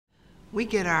We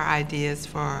get our ideas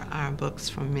for our books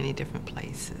from many different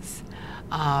places,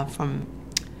 from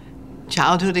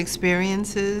childhood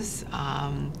experiences.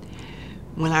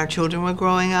 When our children were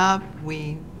growing up,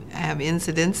 we have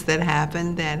incidents that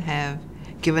happened that have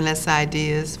given us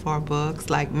ideas for books,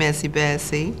 like Messy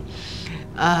Bessie.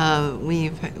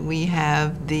 We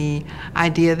have the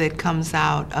idea that comes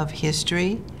out of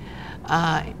history,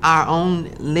 our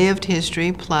own lived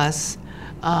history plus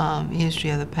history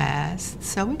of the past.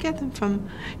 So we get them from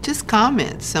just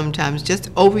comments sometimes, just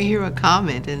overhear a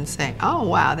comment and say, oh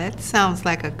wow, that sounds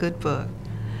like a good book.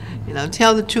 You know,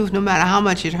 tell the truth no matter how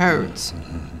much it hurts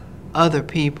other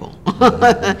people.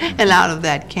 And out of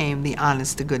that came the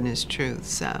honest to goodness truth.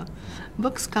 So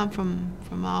books come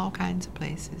from all kinds of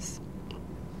places.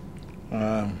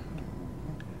 I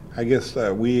guess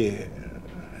we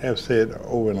have said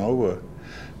over and over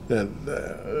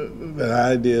that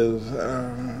ideas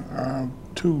are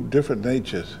two different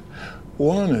natures.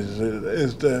 One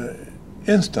is the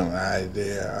instant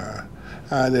idea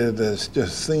that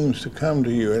just seems to come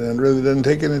to you and it really doesn't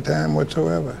take any time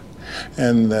whatsoever.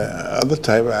 And the other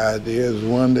type of idea is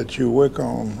one that you work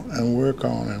on and work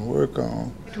on and work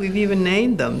on. We've even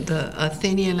named them the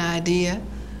Athenian idea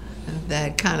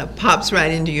that kind of pops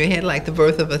right into your head like the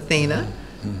birth of Athena.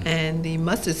 And the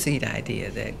mustard seed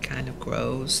idea that kind of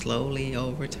grows slowly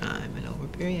over time and over a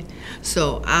period.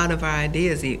 So out of our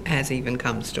ideas has even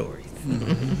come stories.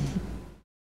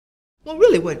 Well,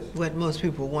 really what most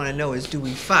people want to know is, do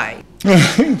we fight?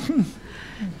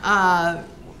 Our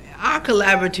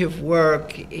collaborative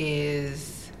work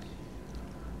is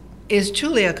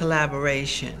truly a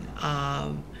collaboration.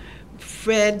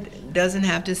 Fred doesn't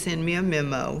have to send me a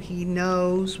memo. He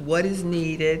knows what is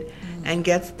needed and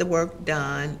gets the work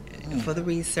done for the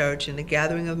research and the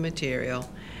gathering of material.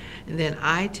 And then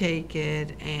I take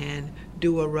it and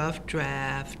do a rough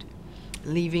draft,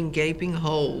 leaving gaping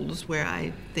holes where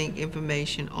I think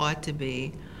information ought to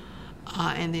be.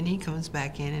 And then he comes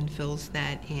back in and fills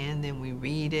that in. Then we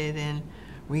read it and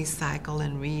recycle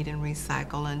and read and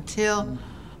recycle until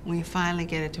we finally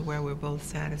get it to where we're both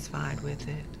satisfied with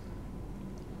it.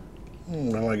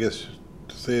 Well, I guess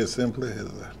to say it simply is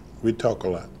we talk a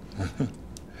lot.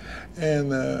 And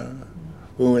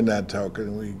when we're not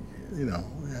talking, we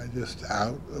are just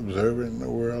out observing the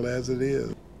world as it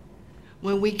is.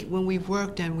 When we've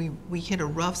worked and we hit a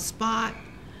rough spot,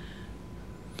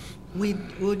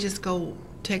 we'll just go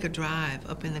take a drive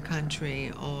up in the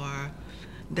country or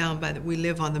down by we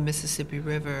live on the Mississippi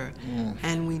River,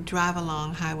 and we drive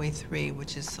along Highway 3,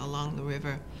 which is along the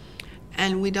river.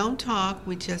 And we don't talk,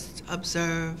 we just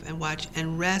observe and watch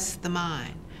and rest the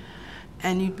mind.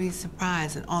 And you'd be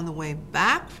surprised that on the way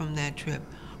back from that trip,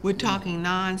 we're talking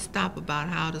nonstop about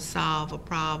how to solve a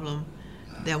problem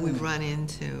that we've run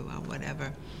into or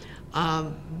whatever.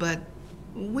 But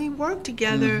we work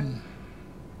together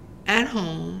at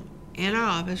home, in our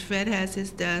office. Fred has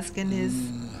his desk and his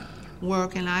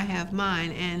work, and I have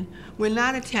mine. And we're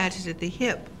not attached at the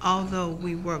hip, although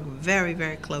we work very,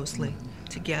 very closely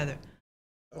together.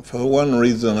 For one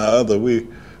reason or other, we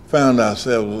found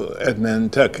ourselves at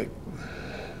Nantucket.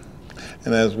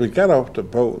 And as we got off the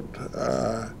boat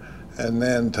at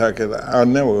Nantucket, I'll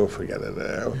never forget it.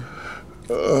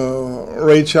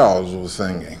 Ray Charles was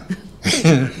singing.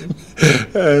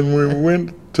 And we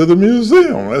went to the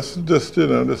museum. That's just,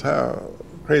 just how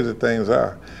crazy things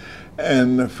are.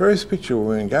 And the first picture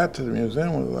when we got to the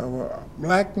museum was of a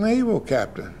black naval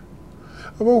captain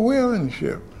of a whaling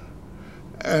ship.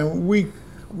 And we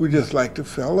just like to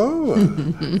fell over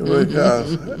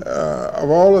because of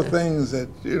all the things that,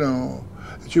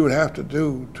 that you would have to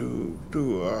do to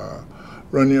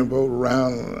run your boat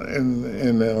around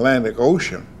in the Atlantic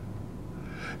Ocean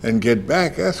and get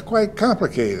back. That's quite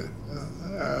complicated.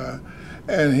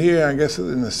 And here, I guess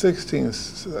in the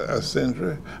 16th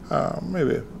century,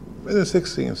 maybe in the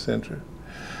 16th century,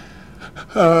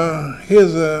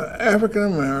 here's an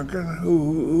African-American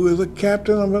who is a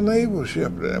captain of a naval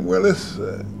ship. Well, this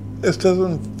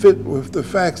doesn't fit with the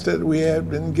facts that we had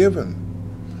been given.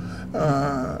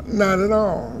 Not at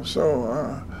all.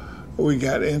 So we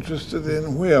got interested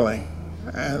in whaling.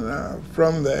 And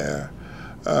from there,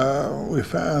 we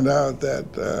found out that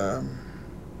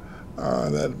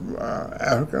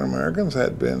African-Americans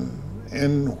had been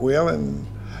in whaling,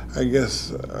 I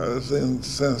guess,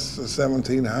 since the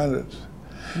 1700s.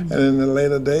 And in the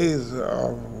later days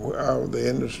of the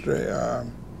industry,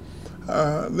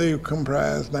 they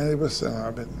comprised 90%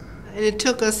 of it. And it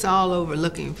took us all over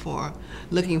looking for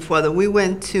them. We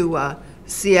went to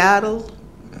Seattle,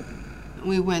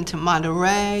 we went to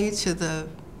Monterey, to the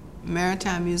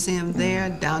Maritime Museum there,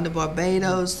 down to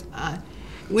Barbados.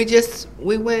 We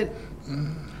went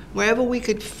Wherever we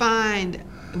could find,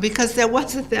 because there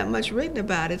wasn't that much written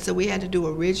about it, so we had to do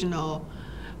original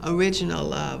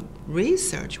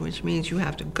research, which means you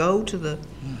have to go to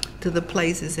the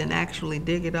places and actually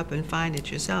dig it up and find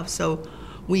it yourself. So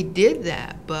we did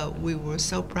that, but we were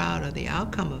so proud of the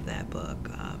outcome of that book,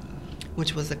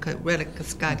 which was a Coretta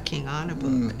Scott King Honor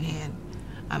book, and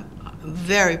I'm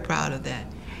very proud of that.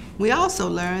 We also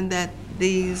learned that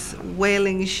these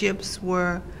whaling ships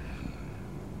were,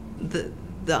 the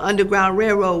Underground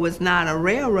Railroad was not a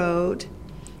railroad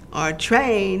or a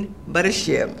train, but a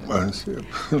ship.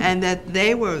 And that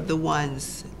they were the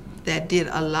ones that did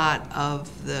a lot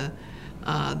of the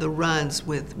runs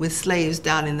with slaves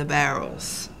down in the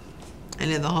barrels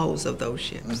and in the holds of those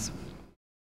ships.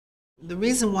 The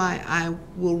reason why I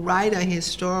will write a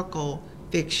historical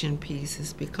fiction piece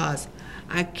is because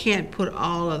I can't put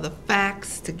all of the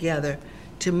facts together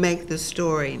to make the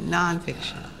story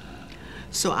nonfiction.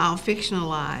 So I'll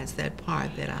fictionalize that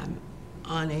part that I'm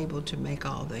unable to make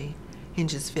all the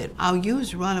hinges fit. I'll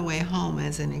use Runaway Home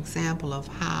as an example of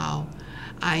how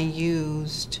I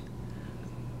used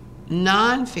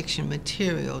nonfiction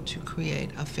material to create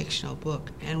a fictional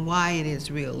book and why it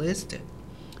is realistic.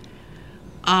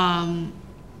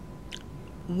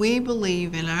 We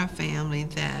believe in our family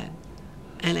that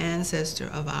an ancestor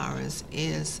of ours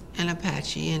is an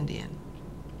Apache Indian.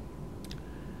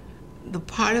 The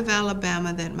part of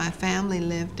Alabama that my family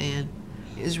lived in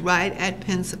is right at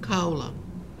Pensacola,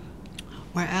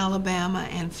 where Alabama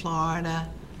and Florida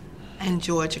and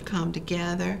Georgia come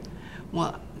together.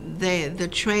 Well, the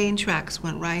train tracks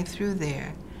went right through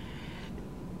there.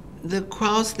 The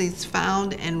Crossleys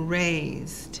found and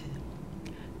raised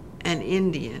an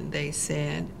Indian, they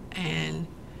said, and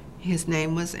his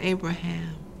name was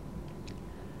Abraham.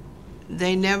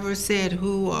 They never said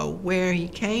who or where he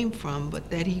came from,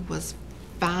 but that he was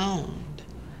found.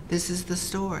 This is the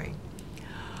story.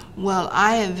 Well,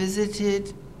 I have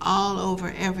visited all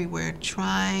over everywhere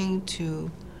trying to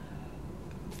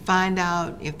find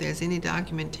out if there's any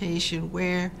documentation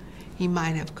where he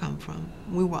might have come from.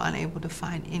 We were unable to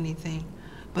find anything.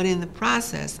 But in the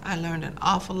process, I learned an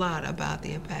awful lot about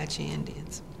the Apache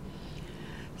Indians.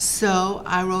 So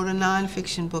I wrote a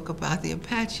nonfiction book about the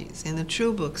Apaches in the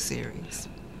True Book series.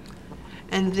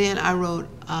 And then I wrote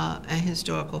a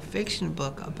historical fiction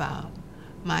book about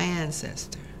my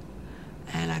ancestor.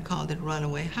 And I called it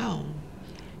Runaway Home.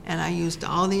 And I used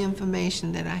all the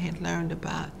information that I had learned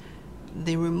about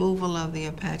the removal of the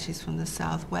Apaches from the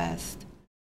Southwest.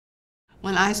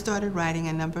 When I started writing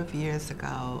a number of years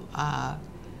ago,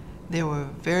 there were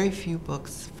very few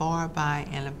books for, by,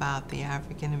 and about the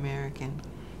African American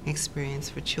experience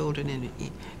for children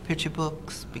in picture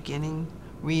books, beginning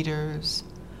readers,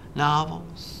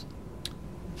 novels,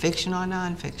 fiction or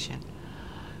nonfiction.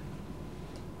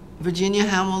 Virginia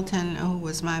Hamilton, who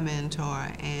was my mentor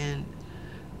and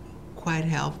quite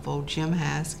helpful, Jim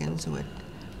Haskins, who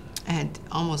had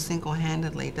almost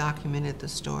single-handedly documented the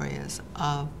stories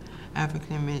of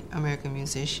African American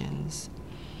musicians,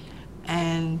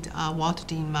 and Walter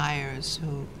Dean Myers,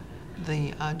 who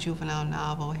the juvenile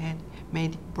novel had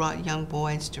brought young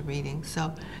boys to reading.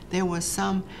 So there were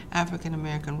some African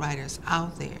American writers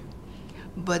out there,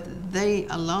 but they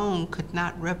alone could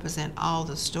not represent all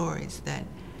the stories that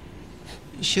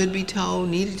should be told,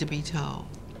 needed to be told.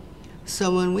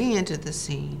 So when we entered the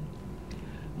scene,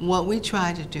 what we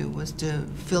tried to do was to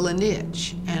fill a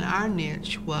niche, and our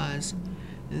niche was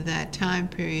that time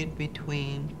period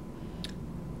between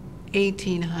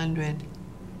 1800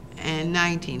 and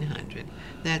 1900.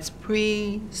 That's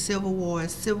pre-Civil War,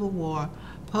 Civil War,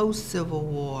 post-Civil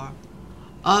War,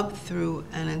 up through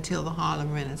and until the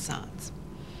Harlem Renaissance.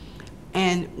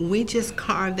 And we just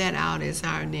carved that out as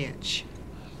our niche.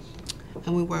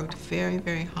 And we worked very,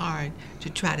 very hard to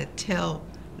try to tell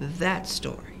that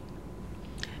story.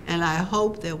 And I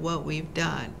hope that what we've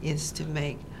done is to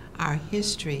make our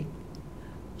history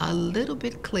a little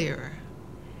bit clearer.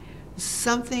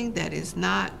 Something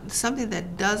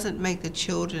that doesn't make the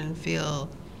children feel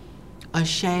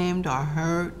ashamed or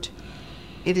hurt.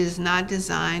 It is not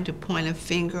designed to point a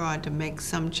finger or to make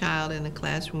some child in the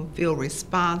classroom feel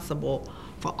responsible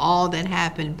for all that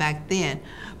happened back then.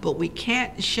 But we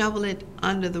can't shovel it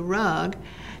under the rug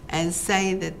and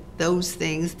say that those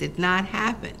things did not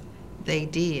happen. They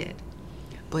did.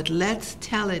 But let's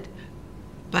tell it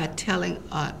by telling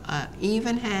an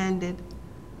even-handed,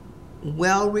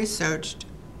 well-researched,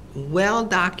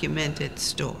 well-documented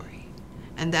story.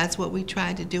 And that's what we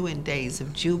tried to do in Days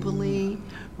of Jubilee,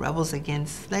 Rebels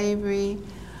Against Slavery,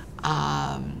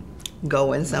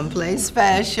 Going Someplace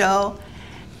Special,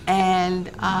 and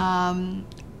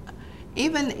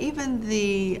Even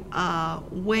the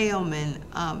whalemen,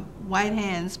 black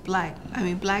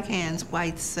hands,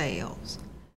 white sails.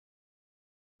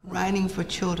 Writing for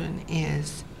children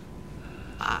is,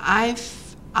 I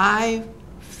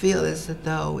feel as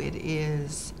though it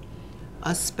is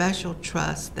a special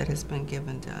trust that has been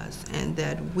given to us, and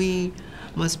that we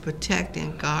must protect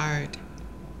and guard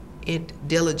it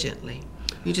diligently.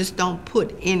 You just don't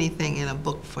put anything in a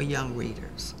book for young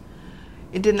readers.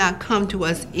 It did not come to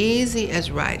us easy as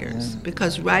writers,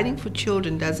 because writing for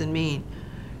children doesn't mean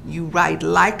you write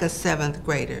like a 7th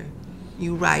grader.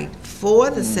 You write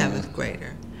for the 7th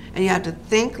grader. And you have to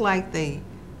think like they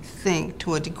think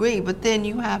to a degree, but then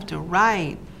you have to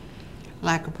write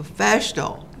like a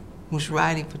professional who's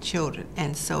writing for children.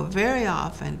 And so very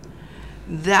often,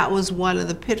 that was one of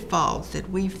the pitfalls that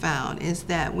we found, is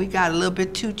that we got a little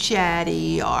bit too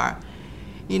chatty, or,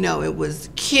 you know, it was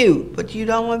cute, but you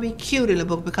don't want to be cute in a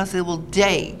book because it will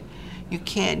date. You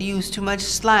can't use too much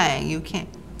slang, you can't,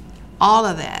 all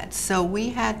of that. So we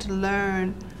had to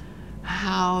learn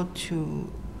how to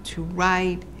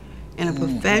write in a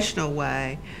professional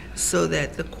way so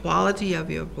that the quality of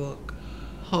your book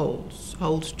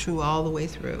holds true all the way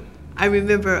through. I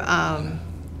remember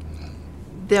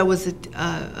there was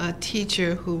a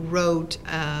teacher who wrote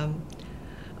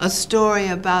a story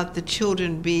about the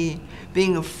children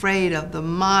being afraid of the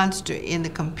monster in the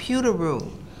computer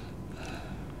room.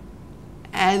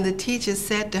 And the teacher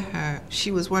said to her,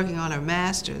 she was working on her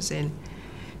master's, and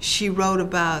she wrote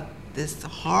about this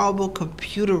horrible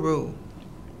computer room.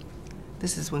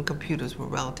 This is when computers were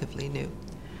relatively new.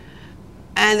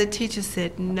 And the teacher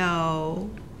said,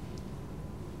 no,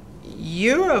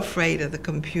 you're afraid of the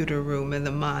computer room and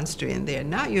the monster in there,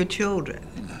 not your children.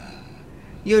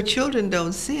 Your children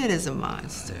don't see it as a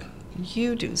monster.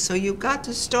 You do. So you've got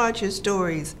to start your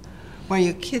stories where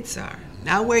your kids are.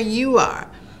 Not where you are,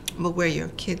 but where your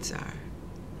kids are.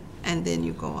 And then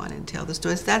you go on and tell the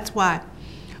stories. That's why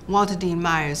Walter Dean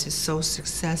Myers is so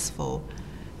successful.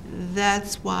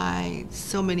 That's why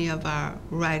so many of our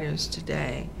writers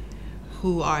today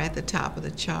who are at the top of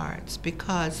the charts,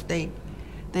 because they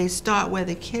start where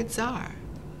the kids are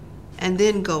and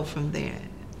then go from there.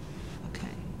 Okay,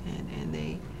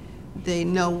 and they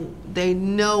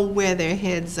know where their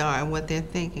heads are and what they're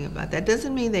thinking about. That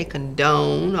doesn't mean they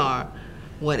condone or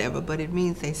whatever, but it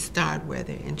means they start where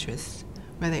their interests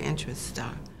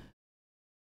are.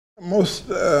 Most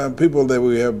people that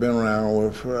we have been around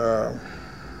with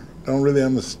don't really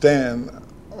understand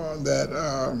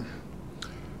that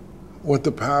what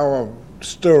the power of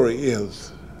story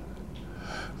is.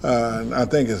 And I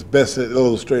think it's best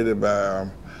illustrated by,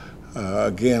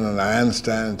 again, an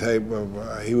Einstein type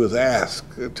of, he was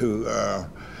asked to,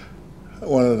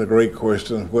 one of the great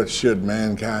questions, what should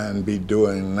mankind be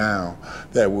doing now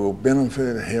that will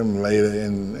benefit him later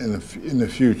in the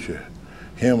future,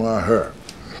 him or her,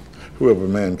 whoever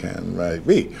mankind might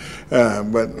be.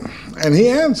 And he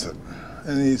answered,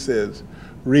 and he says,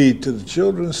 read to the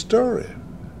children story.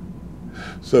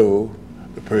 So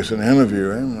the person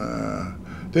interviewing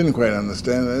didn't quite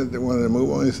understand it. They wanted to move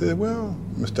on. He said, well,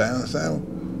 Mr. Einstein,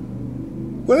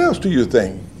 what else do you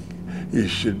think you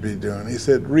should be doing? He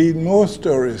said, read more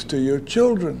stories to your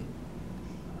children.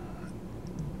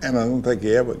 And I don't think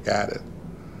he ever got it.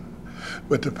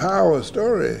 But the power of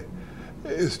story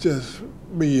is just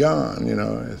beyond, you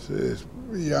know, it's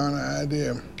beyond the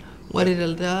idea. What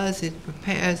it does, it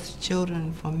prepares the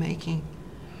children for making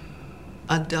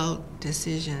adult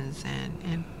decisions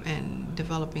and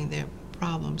developing their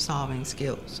problem-solving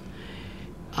skills.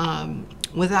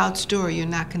 Without story, you're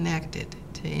not connected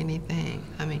to anything.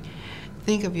 I mean,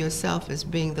 think of yourself as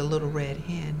being the little red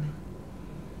hen.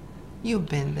 You've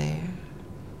been there.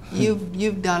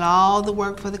 You've done all the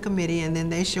work for the committee, and then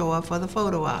they show up for the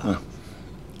photo op.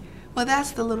 Well,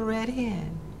 that's the little red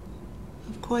hen.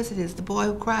 Of course it is, the boy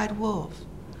who cried wolf.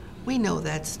 We know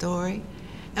that story,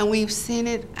 and we've seen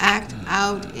it act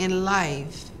out in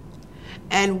life.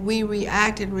 And we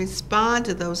react and respond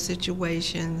to those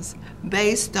situations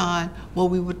based on what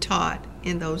we were taught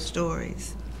in those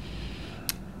stories.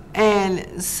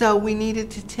 And so we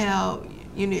needed to tell,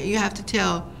 you know, you have to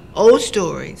tell old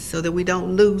stories so that we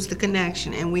don't lose the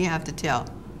connection, and we have to tell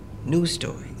new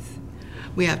stories.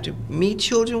 We have to meet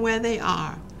children where they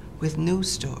are with new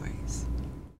stories.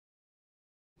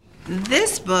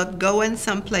 This book, Going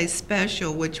Someplace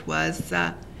Special, which was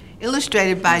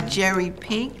illustrated by Jerry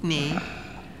Pinkney,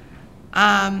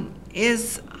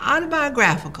 is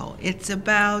autobiographical. It's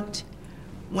about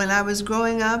when I was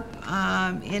growing up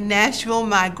in Nashville.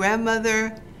 My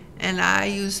grandmother and I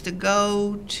used to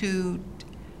go to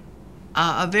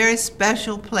a very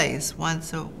special place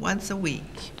once a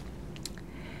week.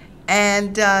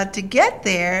 And to get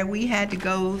there, we had to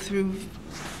go through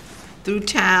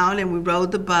town, and we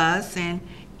rode the bus and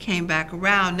came back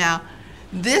around. Now,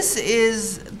 this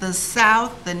is the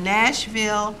South, the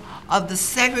Nashville of the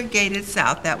segregated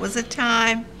South. That was a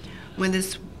time when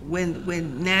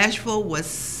Nashville was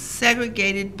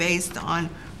segregated based on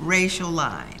racial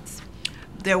lines.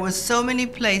 There were so many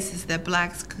places that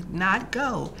blacks could not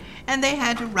go, and they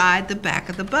had to ride the back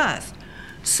of the bus.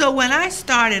 So when I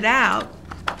started out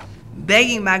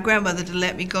begging my grandmother to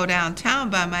let me go downtown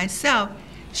by myself,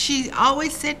 she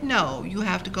always said, no, you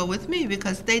have to go with me,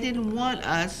 because they didn't want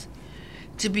us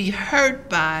to be hurt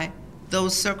by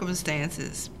those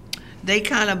circumstances. They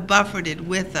kind of buffered it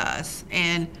with us,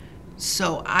 and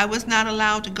so I was not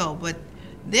allowed to go. But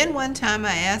then one time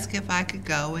I asked if I could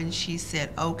go, and she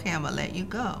said, okay, I'm gonna let you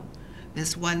go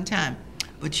this one time.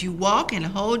 But you walk and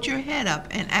hold your head up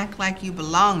and act like you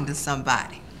belong to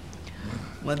somebody.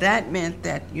 Well, that meant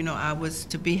that, you know, I was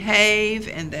to behave,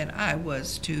 and that I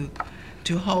was to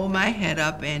hold my head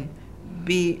up and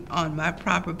be on my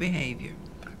proper behavior.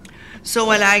 So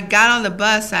when I got on the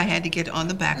bus, I had to get on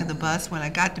the back of the bus. When I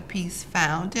got to Peace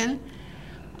Fountain,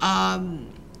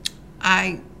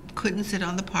 I couldn't sit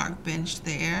on the park bench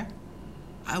there.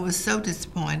 I was so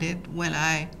disappointed when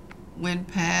I went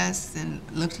past and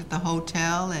looked at the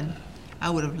hotel, and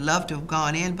I would have loved to have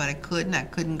gone in, but I couldn't. I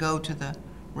couldn't go to the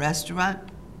restaurant.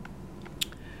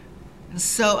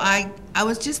 So I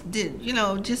was just, you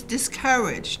know, just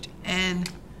discouraged. And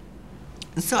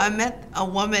so I met a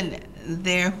woman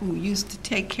there who used to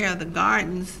take care of the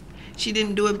gardens. She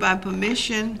didn't do it by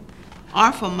permission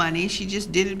or for money. She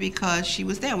just did it because she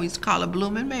was there. We used to call her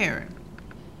Bloomin' Mary.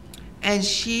 And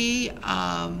she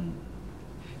kind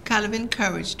of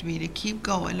encouraged me to keep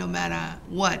going no matter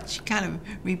what. She kind of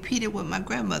repeated what my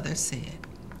grandmother said.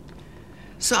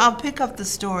 So I'll pick up the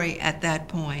story at that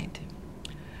point.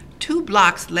 2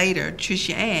 blocks later,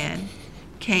 Patricia Ann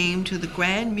came to the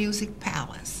Grand Music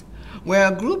Palace, where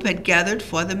a group had gathered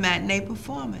for the matinee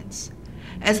performance.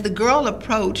 As the girl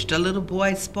approached, a little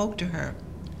boy spoke to her.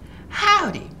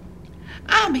 Howdy,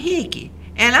 I'm Hickey,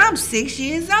 and I'm 6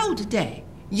 years old today.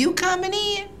 You coming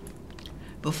in?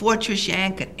 Before Patricia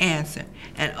Ann could answer,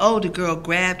 an older girl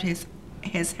grabbed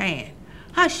his hand.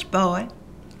 Hush, boy,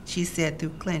 she said through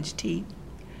clenched teeth.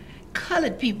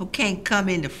 Colored people can't come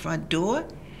in the front door.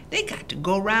 They got to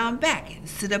go round back and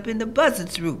sit up in the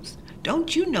buzzard's roost.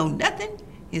 Don't you know nothing?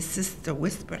 His sister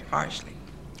whispered harshly.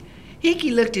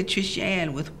 Hickey looked at Patricia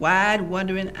Ann with wide,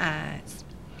 wondering eyes.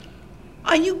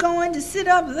 Are you going to sit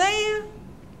up there?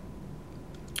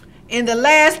 In the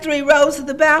last 3 rows of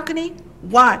the balcony?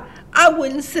 Why, I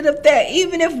wouldn't sit up there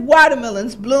even if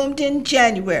watermelons bloomed in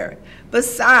January.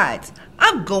 Besides,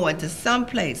 I'm going to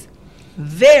someplace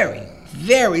very,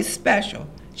 very special,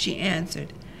 she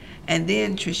answered. And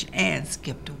then Patricia Ann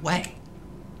skipped away.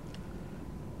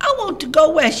 I want to go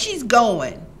where she's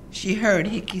going, she heard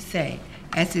Hickey say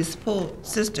as his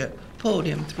sister pulled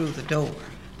him through the door.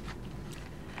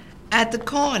 At the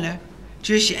corner,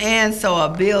 Patricia Ann saw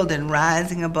a building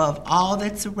rising above all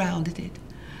that surrounded it,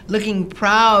 looking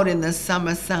proud in the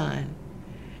summer sun.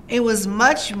 It was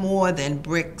much more than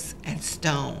bricks and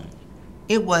stone.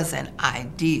 It was an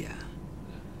idea.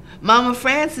 Mama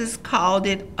Frances called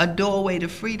it a doorway to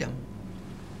freedom.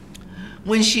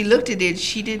 When she looked at it,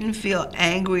 she didn't feel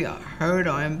angry or hurt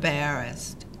or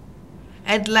embarrassed.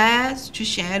 At last,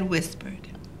 Patricia Ann whispered,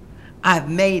 I've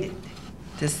made it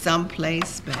to someplace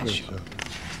special.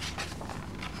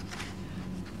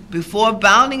 Before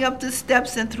bounding up the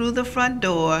steps and through the front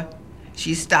door,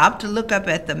 she stopped to look up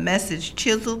at the message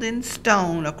chiseled in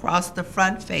stone across the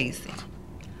front facing.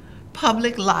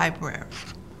 Public library.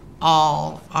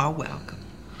 All are welcome.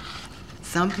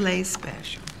 Someplace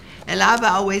special. And I've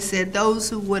always said those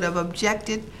who would have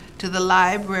objected to the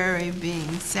library being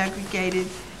segregated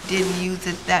didn't use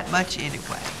it that much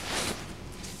anyway.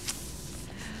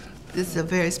 This is a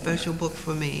very special book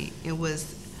for me.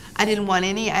 I didn't want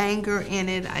any anger in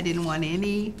it. I didn't want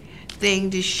anything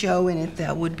to show in it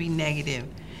that would be negative.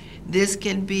 This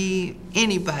can be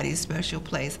anybody's special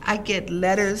place. I get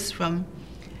letters from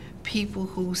people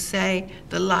who say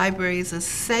the library is a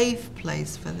safe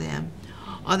place for them,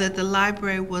 or that the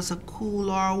library was a cool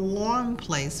or a warm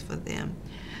place for them,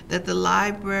 that the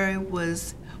library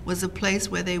was a place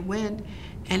where they went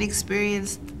and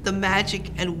experienced the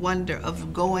magic and wonder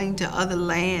of going to other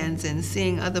lands and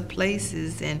seeing other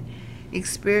places and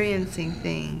experiencing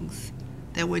things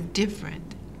that were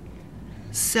different.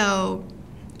 So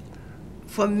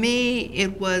for me,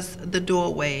 it was the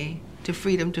doorway to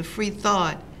freedom, to free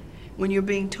thought. When you're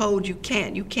being told you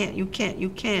can't, you can't, you can't, you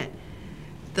can't,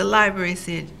 the library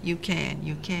said you can,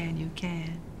 you can, you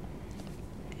can.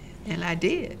 And I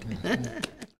did.